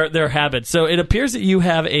about their habits. So it appears that you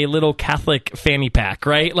have a little Catholic fanny pack,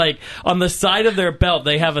 right? Like on the side of their belt,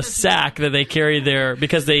 they have a sack that they carry there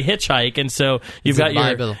because they hitchhike, and so you've got your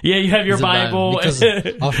Bible. Yeah, you have your Bible. Because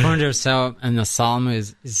often there's in the Psalm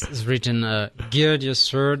is written, "Gird your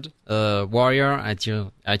sword, warrior, at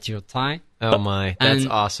your thigh." Oh my, that's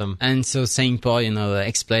awesome. And so Saint Paul,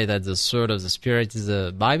 explained that the sword of the Spirit is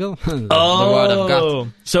the Bible, the Word of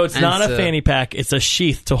God. So it's not a fanny pack; it's a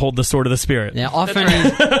sheath to hold the sword of the Spirit. Yeah, often.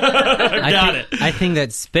 I think that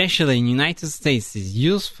especially in the United States is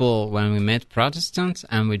useful when we meet Protestants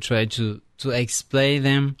and we try to explain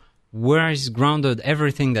them where is grounded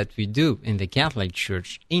everything that we do in the Catholic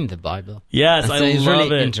Church in the Bible. Yes, so I love it. It's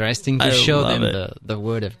really interesting to show them the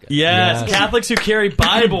Word of God. Yes, Catholics who carry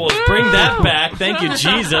Bibles, bring that back. Thank you,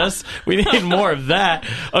 Jesus. We need more of that.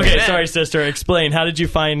 Okay, sorry, sister. Explain. How did you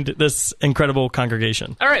find this incredible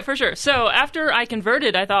congregation? All right, for sure. So after I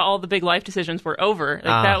converted, I thought all the big life decisions were over.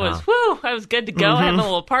 That was, I was good to go. I had my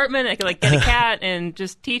little apartment. I could get a cat and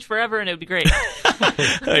just teach forever, and it would be great.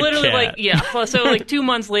 Literally, so 2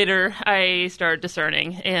 months later, I started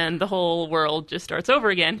discerning, and the whole world just starts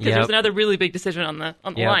over again because there's another really big decision on the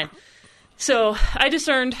line. So I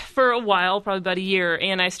discerned for a while, probably about a year,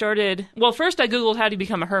 and I started. Well, first I Googled how to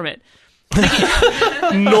become a hermit.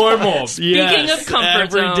 Normal. Speaking of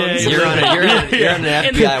comfort zones, you're on an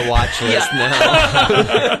FBI watch list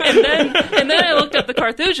now. and then I looked up the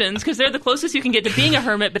Carthusians because they're the closest you can get to being a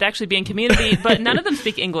hermit, but actually being community. But none of them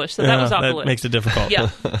speak English, so that was off the list. That makes it difficult.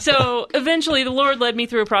 Yeah. So eventually, the Lord led me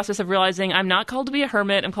through a process of realizing I'm not called to be a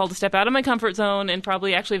hermit. I'm called to step out of my comfort zone and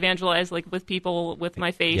probably actually evangelize with people with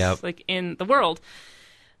my face in the world.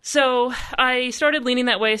 So I started leaning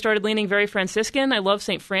that way. I started leaning very Franciscan. I love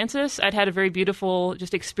St. Francis. I'd had a very beautiful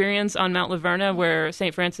experience on Mount Laverna where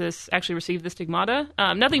St. Francis actually received the stigmata.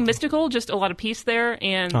 Nothing mystical, just a lot of peace there.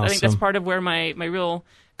 And awesome. I think that's part of where my real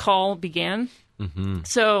call began. Mm-hmm.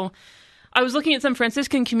 So I was looking at some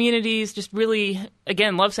Franciscan communities, just really,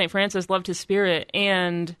 again, loved St. Francis, loved his spirit.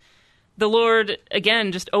 And the Lord,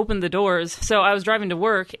 again, just opened the doors. So I was driving to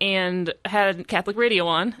work and had Catholic radio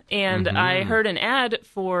on, and I heard an ad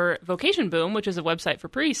for Vocation Boom, which is a website for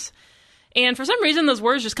priests. And for some reason, those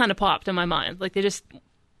words just kind of popped in my mind. Like they just,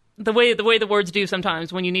 the way the words do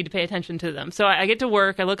sometimes when you need to pay attention to them. So I get to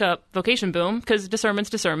work, I look up Vocation Boom, because discernment's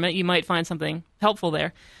discernment. You might find something helpful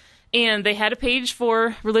there. And they had a page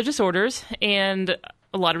for religious orders, and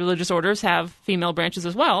a lot of religious orders have female branches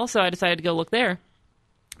as well. So I decided to go look there.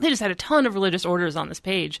 They just had a ton of religious orders on this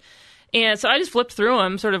page. And so I just flipped through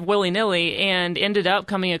them sort of willy-nilly and ended up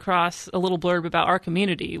coming across a little blurb about our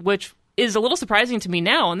community, which is a little surprising to me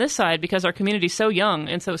now on this side because our community is so young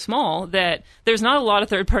and so small that there's not a lot of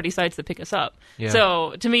third-party sites that pick us up. Yeah.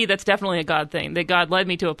 So to me, that's definitely a God thing, that God led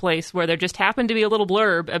me to a place where there just happened to be a little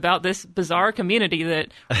blurb about this bizarre community that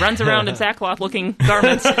runs around in sackcloth-looking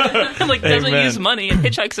garments, doesn't use money and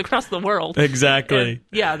hitchhikes across the world. Exactly.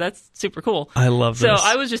 And, that's super cool. I love this. So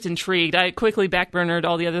I was just intrigued. I quickly backburnered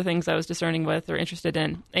all the other things I was discerning with or interested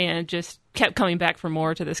in and just kept coming back for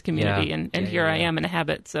more to this community, and here I am in a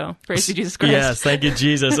habit. So praise to Jesus Christ. Yes, thank you,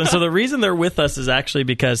 Jesus. And so the reason they're with us is actually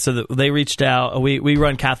because they reached out. We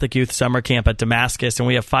run Catholic Youth Summer Camp at Damascus, and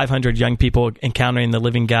we have 500 young people encountering the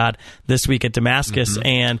living God this week at Damascus.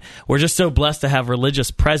 And we're just so blessed to have religious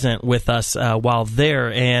present with us while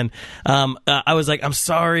there. And I was like, I'm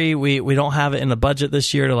sorry, we don't have it in the budget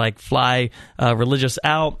this year to fly religious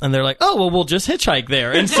out. And they're like, oh, well, we'll just hitchhike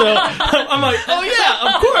there. And so I'm like, oh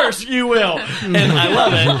yeah, of course you will. And I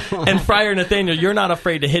love it. And Friar Nathaniel, you're not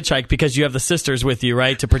afraid to hitchhike because you have the sisters with you,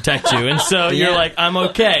 right, to protect you. And so you're like, I'm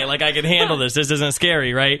okay. I can handle this. This isn't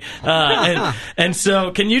scary, right? And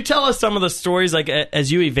so can you tell us some of the stories,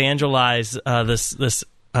 as you evangelize this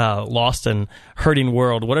lost and hurting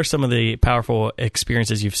world, what are some of the powerful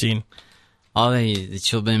experiences you've seen? It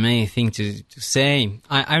should be many things to say.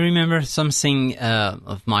 I remember something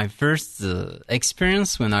of my first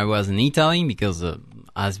experience when I was in Italy because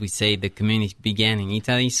as we say, the community began in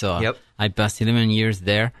Italy. So Yep. I passed 11 years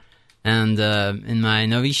there. And in my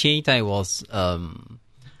novitiate, I was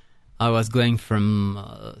going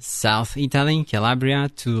from South Italy, Calabria,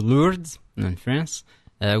 to Lourdes in France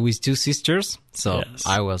with two sisters. So Yes.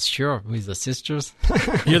 I was sure with the sisters.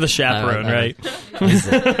 You're the chaperone, right?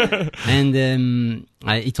 And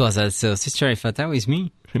it was also Sister Ifata with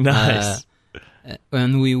me. Nice.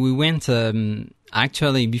 When we went,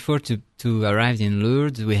 actually, before to arrive in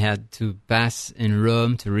Lourdes, we had to pass in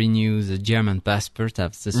Rome to renew the German passport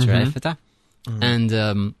of Sister Ifata.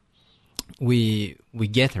 And we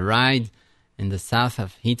get a ride in the south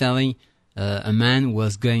of Italy. A man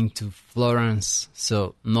was going to Florence,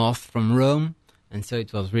 so north from Rome, and so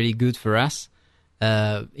it was really good for us.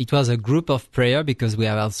 It was a group of prayer because we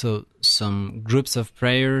have also some groups of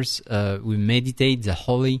prayers. We meditate the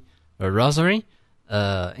Holy Rosary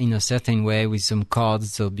in a certain way with some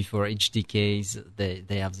cards. So before each decades, they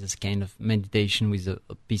have this kind of meditation with a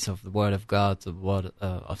piece of the Word of God, the Word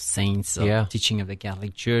of saints, teaching of the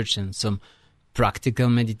Catholic Church, and some practical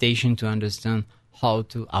meditation to understand how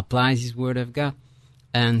to apply this Word of God.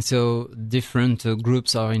 And so different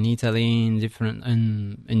groups are in Italy, in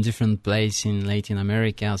different places in Latin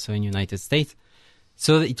America, also in United States.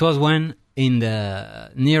 So it was one in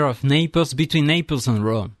the near of Naples, between Naples and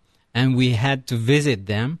Rome, and we had to visit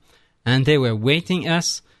them, and they were waiting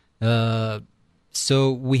us.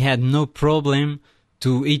 So we had no problem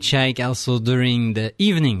to hitchhike also during the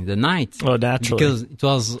evening, the night. Oh, naturally. Because it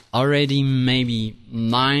was already maybe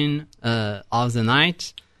 9 of the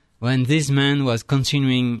night when this man was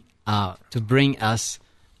continuing to bring us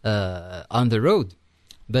on the road.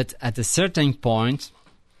 But at a certain point,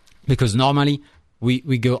 because normally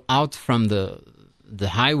we go out from the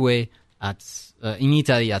highway in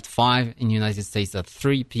Italy at 5, in the United States at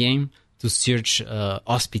 3 p.m., to search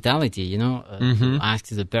hospitality, to ask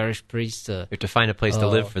the parish priest. You have to find a place to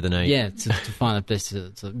live for the night. Yeah, to find a place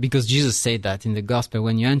because Jesus said that in the gospel,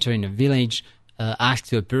 when you enter in a village, ask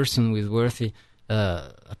to a person with worthy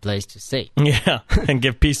a place to stay. Yeah, and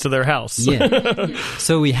give peace to their house. Yeah.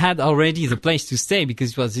 So we had already the place to stay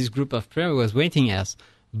because it was this group of prayer was waiting us.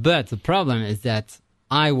 But the problem is that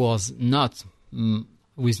I was not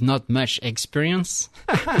with not much experience.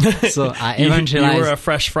 So I evangelized. You were a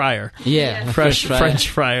fresh friar. Yeah, a French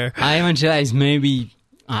friar. I evangelized maybe.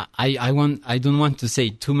 I don't want to say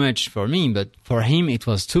too much for me, but for him it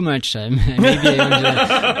was too much. Maybe I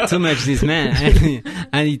evangelized too much this man,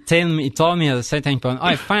 and he told me at a certain point,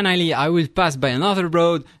 finally I will pass by another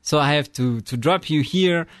road, so I have to drop you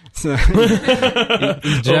here. So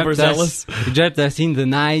he dropped us in the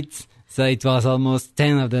night. So it was almost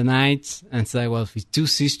 10 of the night, and so I was with two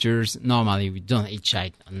sisters. Normally we don't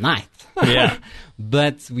hitchhike at night. Yeah.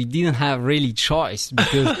 But we didn't have really choice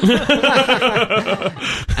because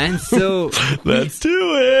and so let's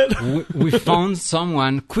do it. We found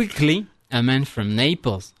someone quickly, a man from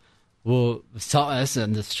Naples, who saw us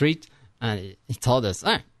on the street, and he told us,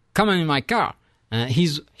 come on in my car.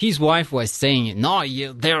 His wife was saying, no,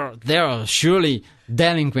 there are surely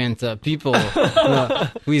delinquent people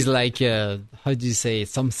with like, how do you say,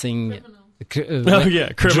 something...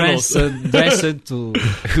 criminals. Dressed to...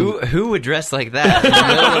 Who would dress like that in the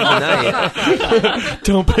middle of the night?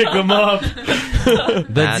 Don't pick them up.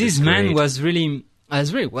 But this man was very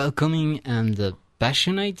welcoming and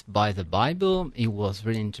passionate by the Bible. He was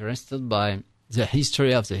really interested by the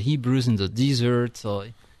history of the Hebrews in the desert. So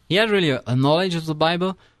he had really a knowledge of the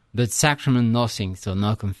Bible, but sacrament nothing. So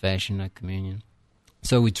no confession, no communion.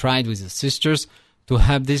 So we tried with the sisters to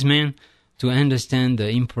help this man to understand the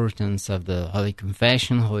importance of the Holy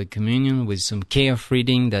Confession, Holy Communion, with some care of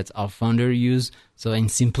reading that our founder used. So in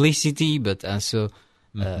simplicity, but also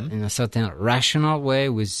in a certain rational way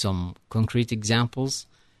with some concrete examples.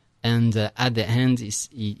 And at the end,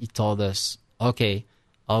 he told us, okay,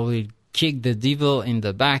 I will kick the devil in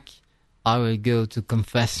the back. I will go to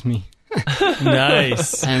confess me.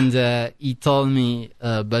 Nice. And he told me,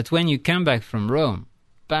 but when you come back from Rome,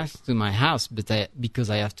 pass to my house, because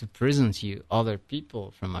I have to present you other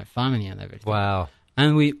people from my family and everything. Wow.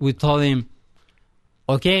 And we told him,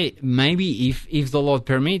 okay, maybe if the Lord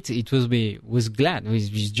permits, it will be with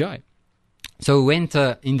joy. So we went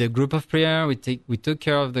in the group of prayer. We took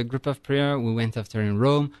care of the group of prayer. We went after in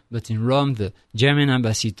Rome, but in Rome, the German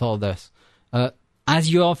embassy told us, as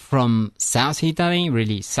you are from South Italy,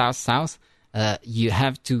 really south, you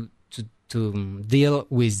have to deal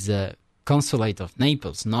with the consulate of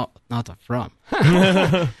Naples, not of Rome.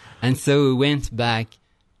 And so we went back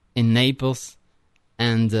in Naples,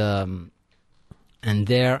 and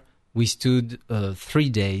there we stood 3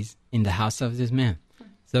 days in the house of this man.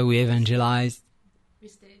 So we evangelized. We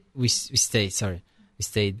we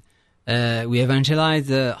stayed. We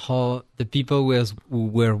evangelized how the people who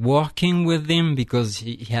were working with him, because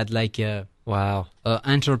he had like a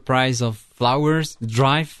enterprise of flowers,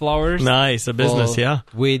 dry flowers. Nice, a business, yeah.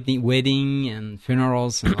 Wedding and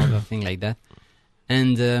funerals and other things like that.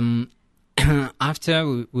 And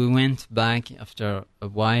after we went back, after a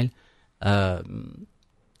while,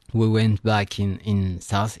 we went back in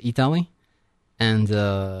South Italy. And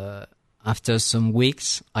after some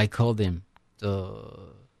weeks, I called him.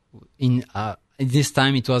 This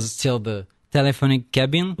time it was still the telephonic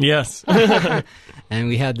cabin. Yes. And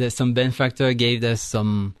we had some benefactor gave us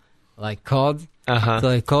some like code. So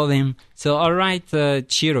I called him. So, all right,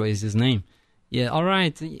 Chiro is his name. Yeah, all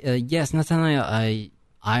right. Yes, Nathaniel, I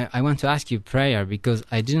want to ask you prayer, because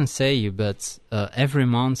I didn't say you, but every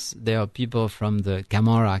month there are people from the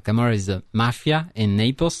Camorra. Camorra is the mafia in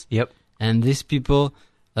Naples. Yep. And these people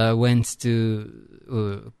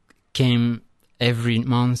came every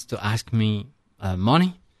month to ask me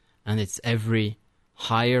money, and it's every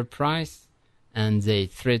higher price, and they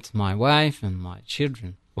threat my wife and my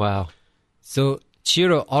children. Wow. So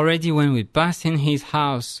Chiro, already when we passed in his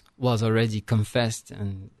house, was already confessed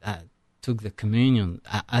and took the communion,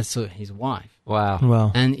 also his wife.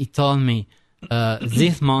 Wow. And he told me,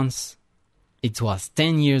 this month, it was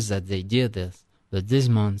 10 years that they did this, but this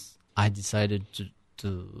month I decided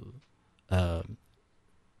to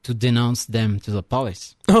denounce them to the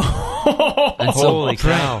police. And so holy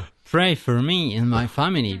cow. Pray for me and my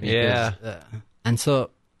family. Because, and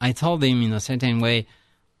so I told him in a certain way,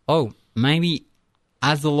 maybe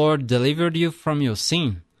as the Lord delivered you from your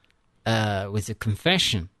sin with a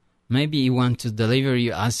confession, maybe He wants to deliver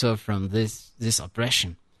you also from this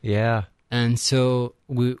oppression. Yeah. And so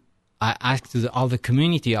I asked our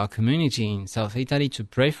community in South Italy to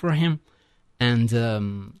pray for him.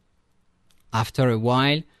 And after a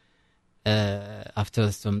while,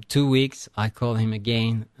 after some 2 weeks, I called him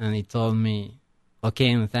again, and he told me,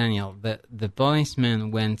 okay, Nathaniel, the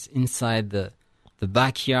policeman went inside the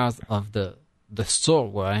backyard of the store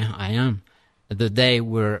where I am, the day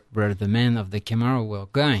where the men of the Camorra were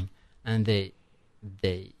going, and they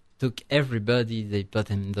took everybody, they put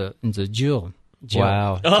him in the jail.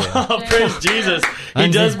 Wow. Oh, praise Jesus. He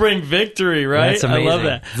does bring victory, right? That's amazing. I love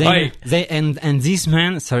that. And this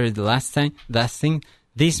man, sorry, the last thing,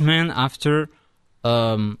 this man, after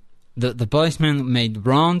the policeman made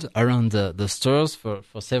round around the stores for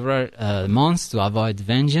several months to avoid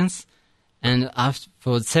vengeance, and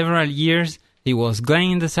for several years he was going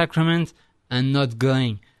in the sacrament and not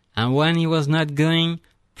going, and when he was not going,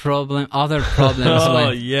 other problems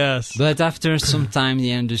went. Yes. But after some time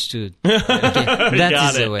he understood. Okay, that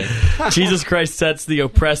is the way. Jesus Christ sets the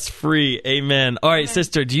oppressed free. Amen. All right,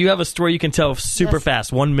 sister, do you have a story you can tell super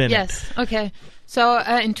fast? 1 minute. Yes. Okay. So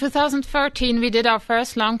in 2013, we did our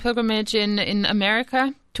first long pilgrimage in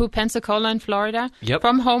America to Pensacola in Florida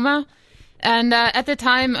from Houma. And at the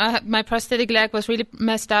time, my prosthetic leg was really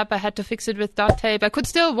messed up. I had to fix it with duct tape. I could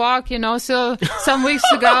still walk, still some weeks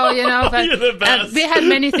ago, but You're the best. we had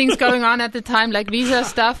many things going on at the time, like visa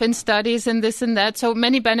stuff and studies and this and that. So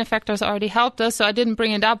many benefactors already helped us, so I didn't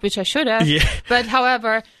bring it up, which I should have. Yeah. But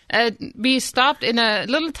however, we stopped in a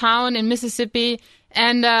little town in Mississippi,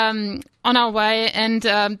 and on our way, and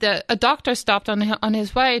a doctor stopped on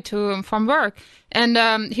his way from work,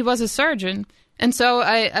 and he was a surgeon. And so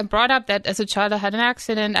I brought up that as a child I had an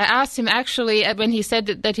accident. I asked him actually, when he said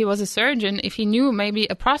that he was a surgeon, if he knew maybe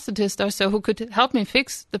a prosthetist or so who could help me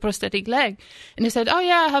fix the prosthetic leg. And he said, oh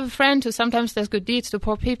yeah, I have a friend who sometimes does good deeds to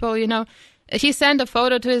poor people, He sent a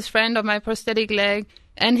photo to his friend of my prosthetic leg,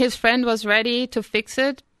 and his friend was ready to fix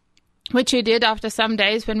it, which he did after some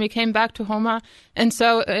days when we came back to Houma. And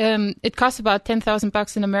so it cost about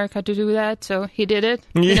 $10,000 in America to do that. So he did it,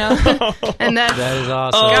 and that is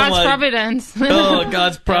awesome. God's providence.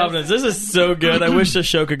 God's providence. This is so good. I wish the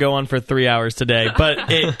show could go on for 3 hours today,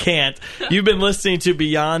 but it can't. You've been listening to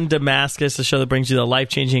Beyond Damascus, the show that brings you the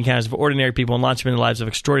life-changing encounters of ordinary people and launch them into the lives of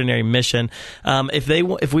extraordinary mission.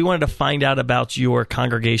 If we wanted to find out about your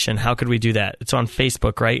congregation, how could we do that? It's on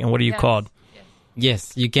Facebook, right? And what are you called?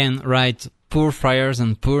 Yes, you can write Poor Friars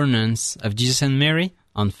and Poor Nuns of Jesus and Mary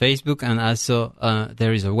on Facebook, and also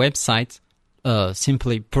there is a website,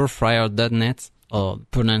 simply poorfriar.net or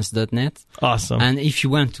poornuns.net. Awesome. And if you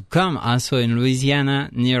want to come, also in Louisiana,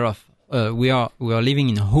 we are living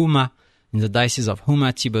in Houma, in the Diocese of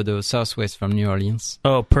Houma, Thibodaux, southwest from New Orleans.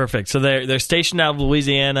 Oh, perfect. So they're stationed out of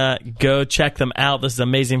Louisiana. Go check them out. This is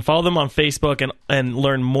amazing. Follow them on Facebook and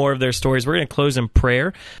learn more of their stories. We're going to close in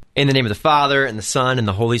prayer. In the name of the Father, and the Son, and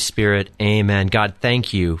the Holy Spirit, amen. God,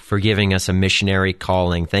 thank you for giving us a missionary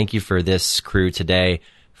calling. Thank you for this crew today,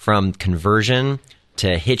 from conversion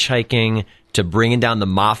to hitchhiking to bringing down the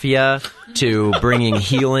mafia to bringing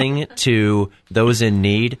healing to those in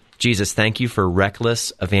need. Jesus, thank you for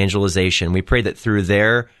reckless evangelization. We pray that through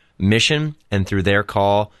their mission and through their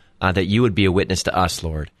call, that you would be a witness to us,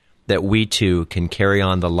 Lord, that we too can carry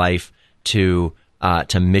on the life to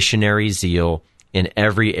missionary zeal in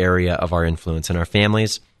every area of our influence, in our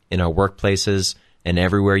families, in our workplaces, and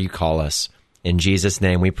everywhere you call us. In Jesus'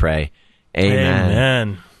 name we pray. Amen.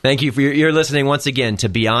 Amen. Thank you for you're listening once again to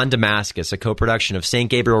Beyond Damascus, a co-production of St.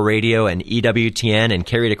 Gabriel Radio and EWTN and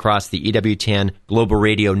carried across the EWTN Global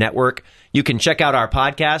Radio Network. You can check out our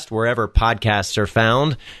podcast wherever podcasts are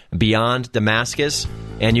found, Beyond Damascus,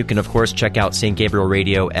 and you can, of course, check out St. Gabriel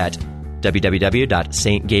Radio at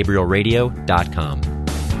www.stgabrielradio.com.